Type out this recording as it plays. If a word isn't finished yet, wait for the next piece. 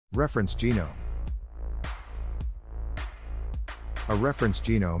Reference genome. A reference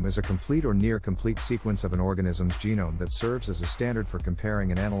genome is a complete or near-complete sequence of an organism's genome that serves as a standard for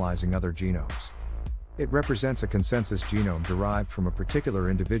comparing and analyzing other genomes. It represents a consensus genome derived from a particular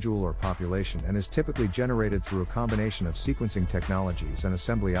individual or population and is typically generated through a combination of sequencing technologies and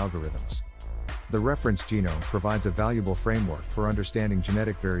assembly algorithms. The reference genome provides a valuable framework for understanding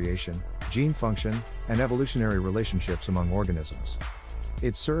genetic variation, gene function, and evolutionary relationships among organisms.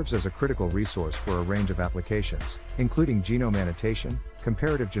 It serves as a critical resource for a range of applications, including genome annotation,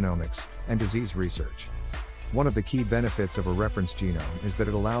 comparative genomics, and disease research. One of the key benefits of a reference genome is that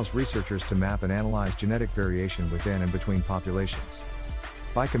it allows researchers to map and analyze genetic variation within and between populations.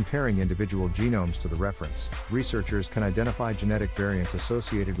 By comparing individual genomes to the reference, researchers can identify genetic variants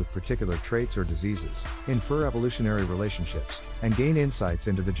associated with particular traits or diseases, infer evolutionary relationships, and gain insights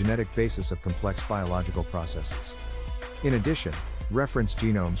into the genetic basis of complex biological processes. In addition, reference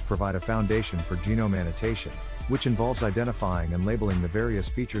genomes provide a foundation for genome annotation, which involves identifying and labeling the various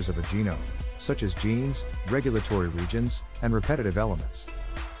features of a genome, such as genes, regulatory regions, and repetitive elements.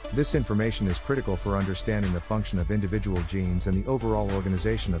 This information is critical for understanding the function of individual genes and the overall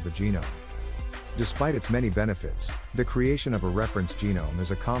organization of the genome. Despite its many benefits, the creation of a reference genome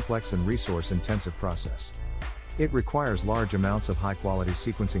is a complex and resource-intensive process. It requires large amounts of high-quality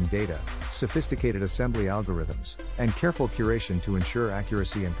sequencing data, sophisticated assembly algorithms, and careful curation to ensure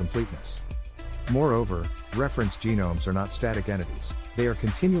accuracy and completeness. Moreover, reference genomes are not static entities, they are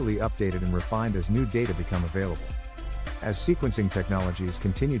continually updated and refined as new data become available. As sequencing technologies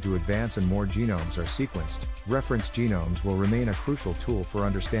continue to advance and more genomes are sequenced, reference genomes will remain a crucial tool for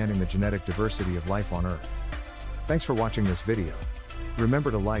understanding the genetic diversity of life on Earth. Thanks for watching this video.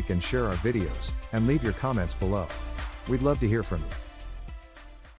 Remember to like and share our videos, and leave your comments below. We'd love to hear from you.